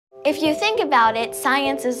If you think about it,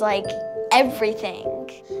 science is like everything.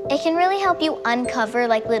 It can really help you uncover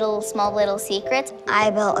like small little secrets.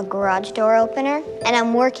 I built a garage door opener, and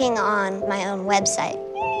I'm working on my own website.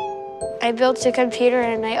 I built a computer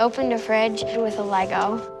and I opened a fridge with a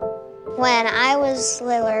Lego. When I was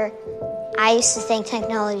littler, I used to think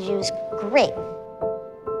technology was great.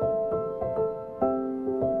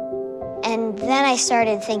 And then I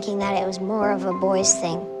started thinking that it was more of a boys'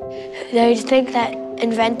 thing. I think that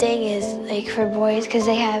inventing is like for boys because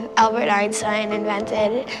they have Albert Einstein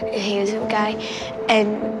invented, he was a guy,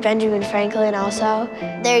 and Benjamin Franklin also.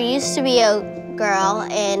 There used to be a girl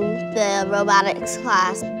in the robotics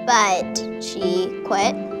class, but she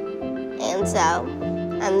quit, and so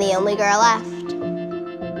I'm the only girl left.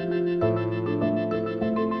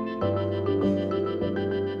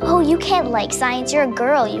 Oh, you can't like science, you're a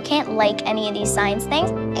girl. You can't like any of these science things.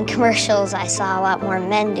 In commercials, I saw a lot more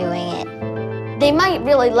men doing it. They might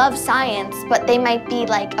really love science, but they might be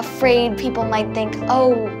like afraid. People might think,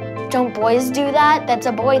 oh, don't boys do that? That's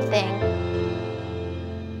a boy thing.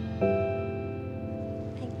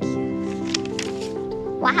 Thank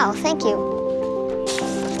you. Wow, thank you.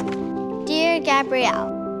 Dear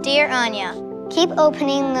Gabrielle. Dear Anya, Keep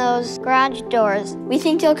opening those garage doors. We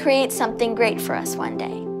think you'll create something great for us one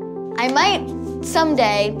day. I might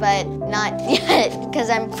someday, but not yet, because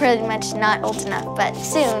I'm pretty much not old enough, but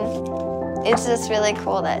soon. It's just really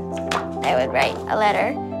cool that I would write a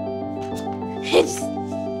letter. It's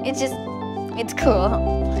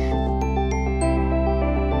cool.